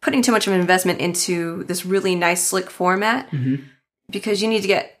before putting too much of an investment into this really nice, slick format. Mm-hmm. Because you need to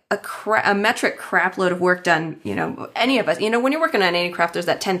get a metric crap load of work done, any of us. When you're working on any craft, there's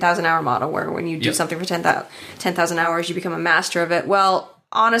that 10,000 hour model where when you do something for 10,000 hours, you become a master of it. Well,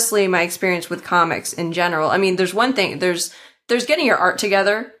 honestly, my experience with comics in general, I mean, there's one thing, there's getting your art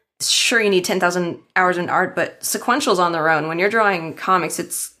together. Sure, you need 10,000 hours in art, but sequentials on their own, when you're drawing comics,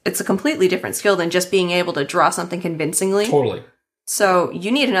 it's a completely different skill than just being able to draw something convincingly. Totally. So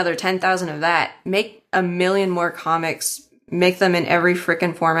you need another 10,000 of that. Make a million more comics. Make them in every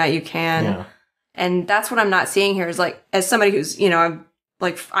frickin' format you can. Yeah. And that's what I'm not seeing here is like, as somebody who's,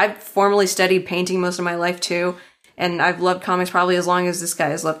 I've formally studied painting most of my life too. And I've loved comics probably as long as this guy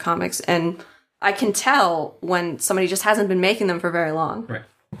has loved comics. And I can tell when somebody just hasn't been making them for very long. Right.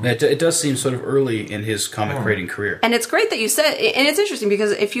 It does seem sort of early in his comic creating career. And it's great that you said, and it's interesting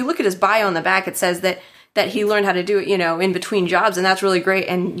because if you look at his bio on the back, it says that he learned how to do it, in between jobs. And that's really great.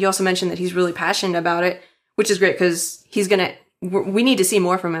 And you also mentioned that he's really passionate about it, which is great because we need to see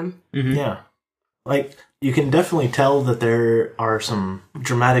more from him. Mm-hmm. Yeah. Like, you can definitely tell that there are some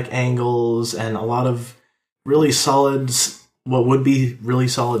dramatic angles and a lot of really solid, what would be really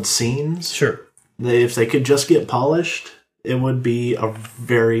solid scenes. Sure. If they could just get polished, it would be a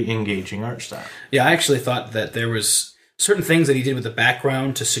very engaging art style. Yeah, I actually thought that there was certain things that he did with the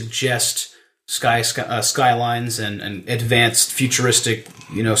background to suggest skylines and advanced futuristic,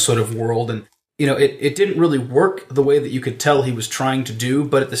 sort of world. And, it didn't really work the way that you could tell he was trying to do,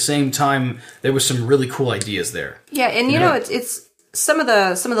 but at the same time, there was some really cool ideas there. Yeah, and it's some of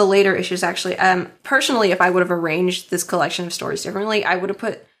the later issues actually. Personally, if I would have arranged this collection of stories differently, I would have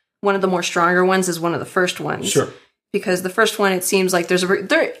put one of the more stronger ones as one of the first ones. Sure. Because the first one, it seems like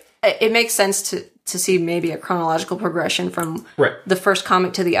it makes sense to see maybe a chronological progression from the first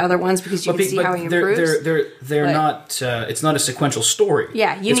comic to the other ones because you can see how he improves. They're not. It's not a sequential story.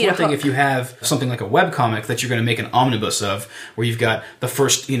 Yeah, it's need one a thing hook. if you have something like a webcomic that you're going to make an omnibus of, where you've got the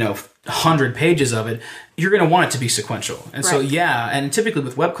first 100 pages of it. You're going to want it to be sequential, and so and typically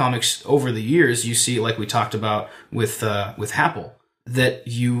with webcomics over the years, you see like we talked about with Happel, that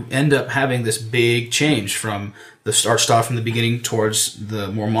you end up having this big change from the art style from the beginning towards the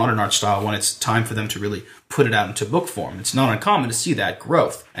more modern art style when it's time for them to really put it out into book form. It's not uncommon to see that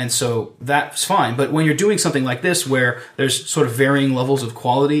growth. And so that's fine. But when you're doing something like this where there's sort of varying levels of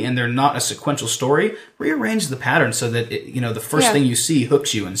quality and they're not a sequential story, rearrange the pattern so that the first thing you see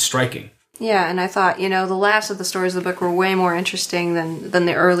hooks you and is striking. Yeah, and I thought, the last of the stories of the book were way more interesting than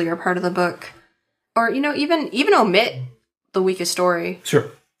the earlier part of the book. Or, even omit the weakest story.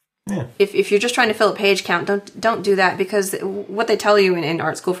 Sure. Yeah. If you're just trying to fill a page count, don't do that because what they tell you in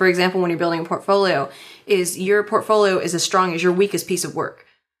art school, for example, when you're building a portfolio, is your portfolio is as strong as your weakest piece of work.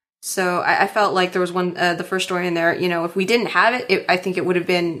 So I felt like there was the first story in there. If we didn't have it, I think it would have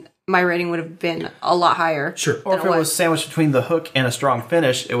been my rating would have been a lot higher. Sure. Or if it was sandwiched between the hook and a strong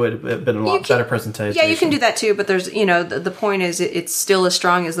finish, it would have been a lot better presentation. Yeah, you can do that too. But there's the point is it's still as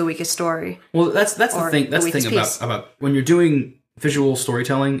strong as the weakest story. Well, that's the thing. That's the thing about when you're doing visual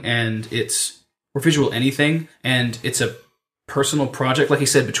storytelling and or visual anything, and it's a personal project, like he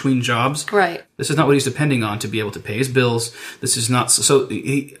said, between jobs. Right. This is not what he's depending on to be able to pay his bills. This is not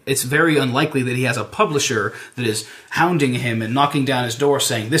it's very unlikely that he has a publisher that is hounding him and knocking down his door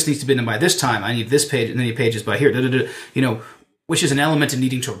saying, this needs to be done by this time. I need this page and many pages by here. Which is an element in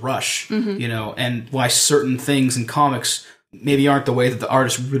needing to rush, and why certain things in comics maybe aren't the way that the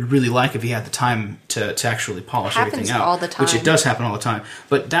artist would really like if he had the time to actually polish everything out. All the time. Which it does happen all the time.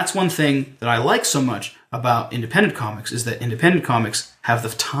 But that's one thing that I like so much about independent comics is that independent comics have the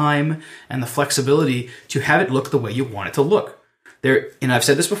time and the flexibility to have it look the way you want it to look. And I've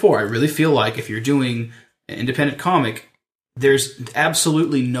said this before, I really feel like if you're doing an independent comic, there's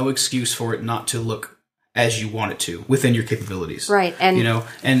absolutely no excuse for it not to look as you want it to within your capabilities. Right. And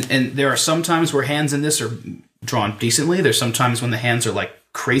and there are some times where hands in this are drawn decently. There's some times when the hands are like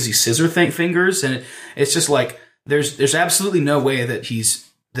crazy scissor fingers, and it's just like there's absolutely no way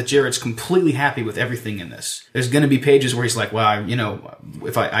that Jared's completely happy with everything in this. There's going to be pages where he's like, well,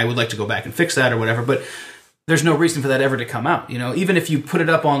 if I would like to go back and fix that or whatever, but there's no reason for that ever to come out. Even if you put it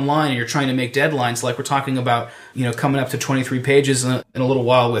up online and you're trying to make deadlines, like we're talking about, coming up to 23 pages in a little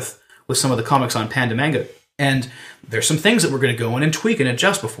while with some of the comics on Panda Manga. And there's some things that we're going to go in and tweak and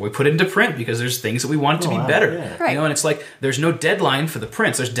adjust before we put it into print because there's things that we want it to be better. Yeah. Right. And it's like there's no deadline for the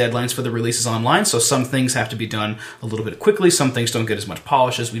prints. There's deadlines for the releases online. So some things have to be done a little bit quickly. Some things don't get as much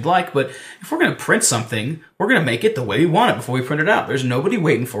polish as we'd like. But if we're going to print something, we're going to make it the way we want it before we print it out. There's nobody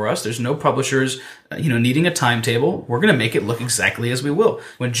waiting for us. There's no publishers, needing a timetable. We're going to make it look exactly as we will.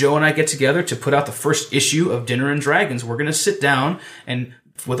 When Joe and I get together to put out the first issue of Dinner and Dragons, we're going to sit down and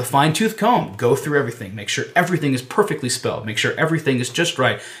with a fine-tooth comb, go through everything, make sure everything is perfectly spelled, make sure everything is just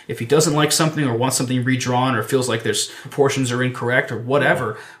right. If he doesn't like something or wants something redrawn or feels like there's proportions are incorrect or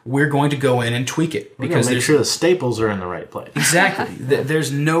whatever, we're going to go in and tweak it. Because make sure the staples are in the right place. Exactly.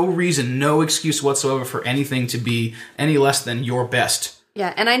 There's no reason, no excuse whatsoever for anything to be any less than your best.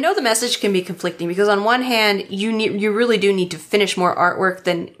 Yeah, and I know the message can be conflicting because on one hand, you really do need to finish more artwork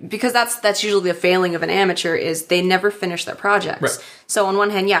because that's usually the failing of an amateur is they never finish their projects. Right. So on one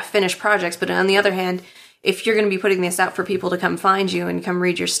hand, yeah, finish projects, but on the other hand, if you're going to be putting this out for people to come find you and come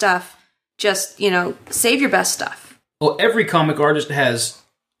read your stuff, just, save your best stuff. Well, every comic artist has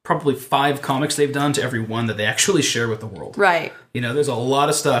probably 5 comics they've done to every one that they actually share with the world. Right. There's a lot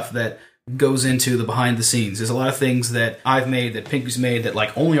of stuff that goes into the behind the scenes. There's a lot of things that I've made, that Pinky's made, that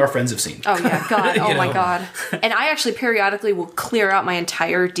like only our friends have seen. Oh yeah, God. Oh my know? God. And I actually periodically will clear out my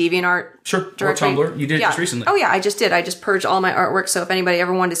entire DeviantArt. Sure. Or directory. Tumblr. You did it just recently. Oh yeah, I just did. I just purged all my artwork. So if anybody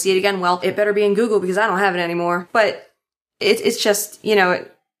ever wanted to see it again, well, it better be in Google because I don't have it anymore. But it's just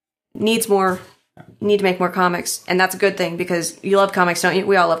it needs more. You need to make more comics, and that's a good thing because you love comics, don't you?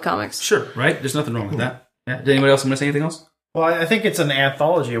 We all love comics. Sure. Right. There's nothing wrong with that. Yeah. Did anybody else want to say anything else? Well, I think it's an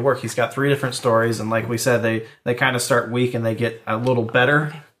anthology of work. He's got 3 different stories, and like we said, they kind of start weak and they get a little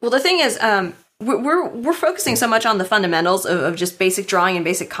better. Well, the thing is, we're focusing so much on the fundamentals of just basic drawing and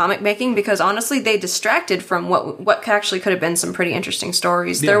basic comic making because honestly, they distracted from what actually could have been some pretty interesting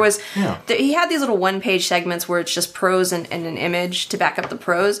stories. Yeah. He had these little 1-page segments where it's just prose and an image to back up the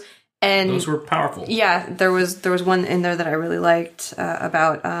prose. And those were powerful. Yeah, there was one in there that I really liked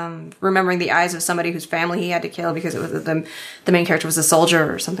about remembering the eyes of somebody whose family he had to kill because it was the main character was a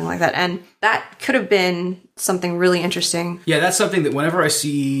soldier or something like that, and that could have been something really interesting. Yeah, that's something that whenever I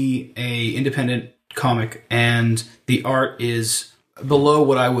see a independent comic and the art is below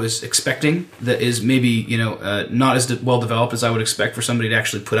what I was expecting, that is maybe not as well developed as I would expect for somebody to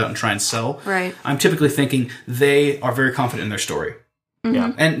actually put out and try and sell. Right. I'm typically thinking they are very confident in their story. Mm-hmm.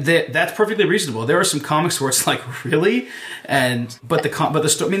 Yeah. And that's perfectly reasonable. There are some comics where it's like, really? But the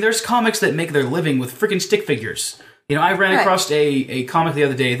story. I mean, there's comics that make their living with freaking stick figures. I ran across a comic the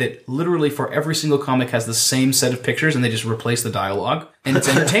other day that literally for every single comic has the same set of pictures, and they just replace the dialogue, and it's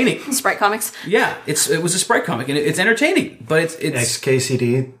entertaining. Sprite comics. Yeah, it was a Sprite comic, and it's entertaining, but it's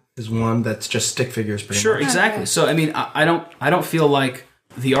XKCD is one that's just stick figures. Pretty sure much. exactly. So I mean, I don't feel like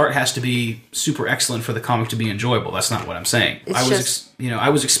the art has to be super excellent for the comic to be enjoyable. That's not what I'm saying. I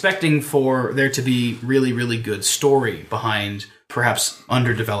was expecting for there to be really, really good story behind perhaps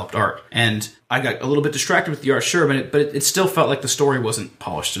underdeveloped art. And I got a little bit distracted with the art, sure, but it still felt like the story wasn't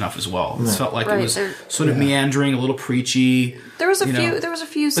polished enough as well. It felt like it was sort of meandering, a little preachy. There was a few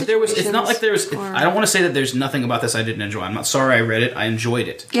But it's not like situations I don't want to say that there's nothing about this I didn't enjoy. I'm not sorry I read it. I enjoyed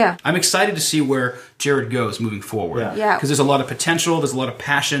it. Yeah. I'm excited to see where Jared goes moving forward. Yeah. Because there's a lot of potential, there's a lot of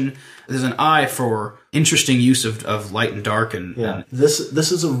passion, there's an eye for interesting use of light and dark and This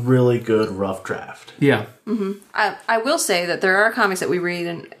is a really good rough draft. yeah. I will say that there are comics that we read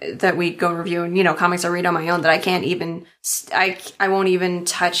and that we go review, and comics I read on my own that I can't even I won't even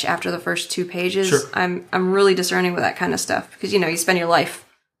touch after the first 2 pages. Sure. I'm really discerning with that kind of stuff because you spend your life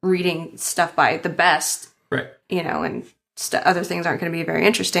reading stuff by the best, Right. and other things aren't going to be very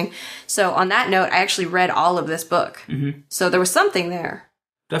interesting. So on that note, I actually read all of this book, so there was something there.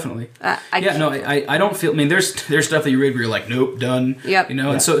 Definitely. I don't feel. I mean, there's stuff that you read where you're like, nope, done. Yep.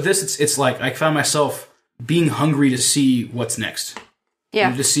 And so it's like I found myself being hungry to see what's next.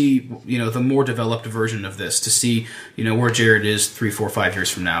 Yeah. To see the more developed version of this, to see where Jared is 3, 4, 5 years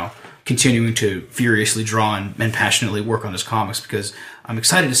from now, continuing to furiously draw and passionately work on his comics because I'm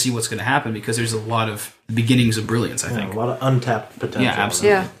excited to see what's going to happen because there's a lot of beginnings of brilliance. I think A lot of untapped potential. Yeah, absolutely.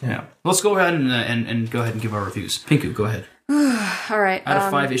 Yeah. Yeah. Let's go ahead and go ahead and give our reviews. Pinku, go ahead. All right. Out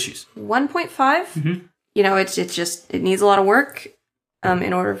of 5 issues. 1.5. It needs a lot of work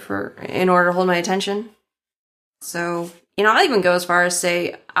in order to hold my attention. So, I'll even go as far as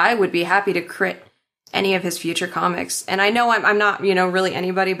say I would be happy to crit any of his future comics. And I know I'm not, really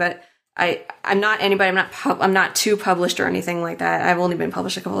anybody, but I'm not anybody. I'm not too published or anything like that. I've only been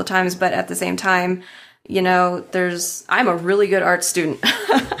published a couple of times, but at the same time, I'm a really good art student.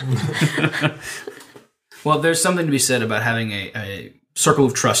 Well, there's something to be said about having a circle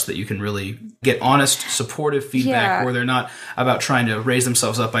of trust that you can really get honest, supportive feedback where they're not about trying to raise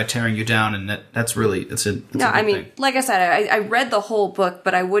themselves up by tearing you down, and that's really it's a good thing. Like I said, I read the whole book,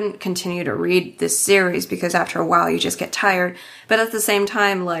 but I wouldn't continue to read this series because after a while you just get tired. But at the same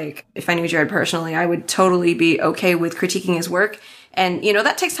time, like if I knew Jared personally, I would totally be okay with critiquing his work, and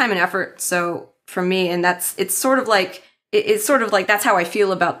that takes time and effort. So for me, and it's sort of like that's how I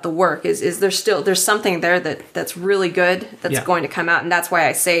feel about the work is there's something there that's really good that's going to come out, and that's why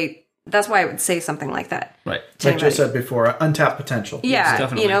I would say something like that. Right. Like you said before, untapped potential. Yeah,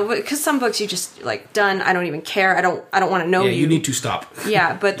 definitely. because some books you just like done. I don't even care. I don't want to know You need to stop.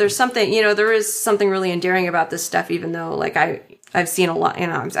 Yeah, but there's something. There is something really endearing about this stuff. Even though like I've seen a lot.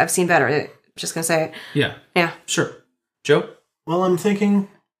 I've seen better. I'm just gonna say it. Yeah. Yeah. Sure. Joe? Well, I'm thinking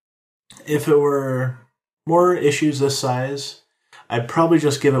if it were more issues this size, I'd probably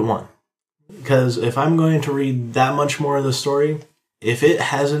just give it 1. Because if I'm going to read that much more of the story, if it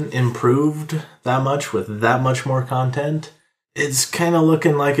hasn't improved that much with that much more content, it's kind of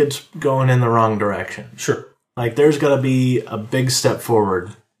looking like it's going in the wrong direction. Sure. Like, there's got to be a big step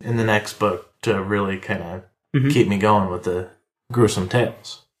forward in the next book to really kind of keep me going with the gruesome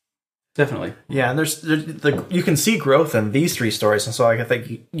tales. Definitely. Yeah, and you can see growth in these 3 stories, and so I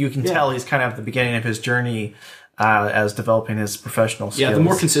think you can tell he's kind of at the beginning of his journey as developing his professional skills. Yeah, the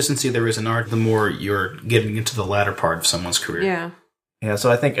more consistency there is in art, the more you're getting into the latter part of someone's career. Yeah. Yeah,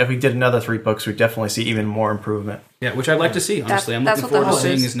 so I think if we did another 3 books, we'd definitely see even more improvement. Yeah, which I'd like to see, honestly. I'm That's looking what the forward to hope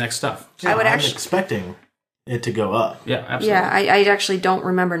seeing is. his next stuff. I would I'm actually... expecting it to go up. Yeah, absolutely. Yeah, I actually don't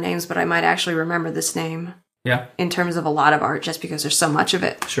remember names, but I might actually remember this name Yeah, in terms of a lot of art just because there's so much of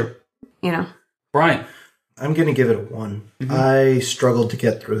it, sure. you know? Brian. I'm going to give it a 1. I struggled to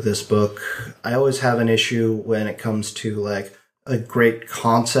get through this book. I always have an issue when it comes to like a great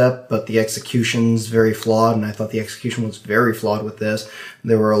concept, but the execution's very flawed, and I thought the execution was very flawed with this.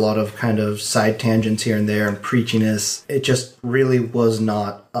 There were a lot of kind of side tangents here and there and preachiness. It just really was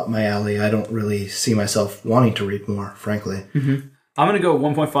not up my alley. I don't really see myself wanting to read more, frankly. I'm going to go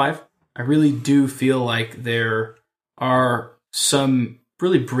 1.5. I really do feel like there are some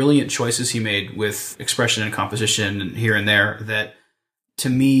really brilliant choices he made with expression and composition and here and there that, to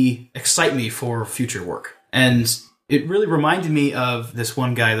me, excite me for future work. And it really reminded me of this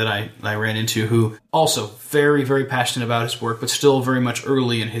one guy that I ran into who also very, very passionate about his work, but still very much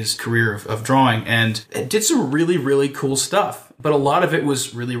early in his career of drawing, and it did some really, really cool stuff. But a lot of it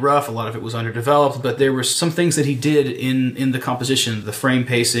was really rough, a lot of it was underdeveloped, but there were some things that he did in the composition, the frame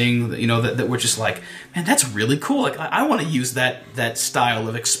pacing, you know, that were just like, man, that's really cool. Like, I want to use that style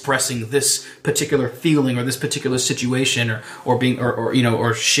of expressing this particular feeling or this particular situation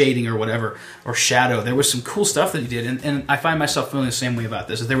or shading or whatever, or shadow. There was some cool stuff that he did, and I find myself feeling the same way about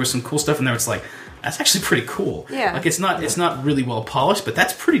this. There was some cool stuff in there. It's like, that's actually pretty cool. Yeah. Like, it's not really well polished, but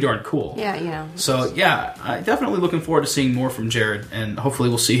that's pretty darn cool. Yeah, you know. So yeah, I'm definitely looking forward to seeing more from Jared, and hopefully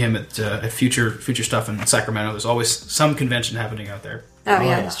we'll see him at future stuff in Sacramento. There's always some convention happening out there. Oh,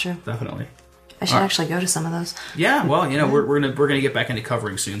 yeah, that's true. Definitely. I should actually go to some of those. Yeah, well, you know, we're gonna get back into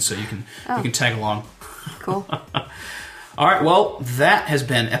covering soon, so you can tag along. Cool. All right, well, that has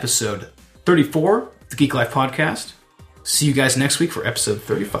been episode 34 of the Geek Life Podcast. See you guys next week for episode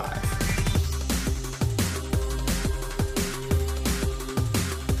 35.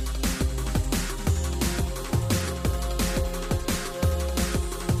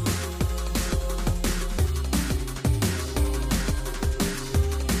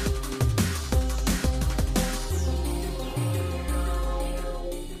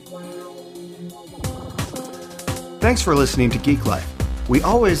 Thanks for listening to Geek Life. We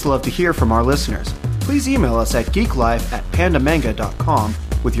always love to hear from our listeners. Please email us at geeklife@pandamanga.com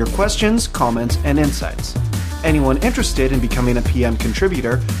with your questions, comments, and insights. Anyone interested in becoming a PM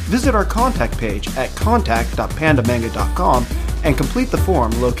contributor, visit our contact page at contact.pandamanga.com and complete the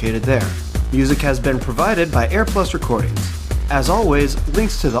form located there. Music has been provided by AirPlus Recordings. As always,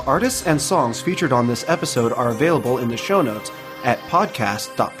 links to the artists and songs featured on this episode are available in the show notes at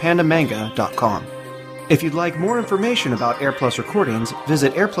podcast.pandamanga.com. If you'd like more information about AirPlus Recordings,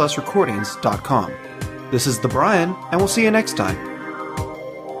 visit airplusrecordings.com. This is the Brian, and we'll see you next time.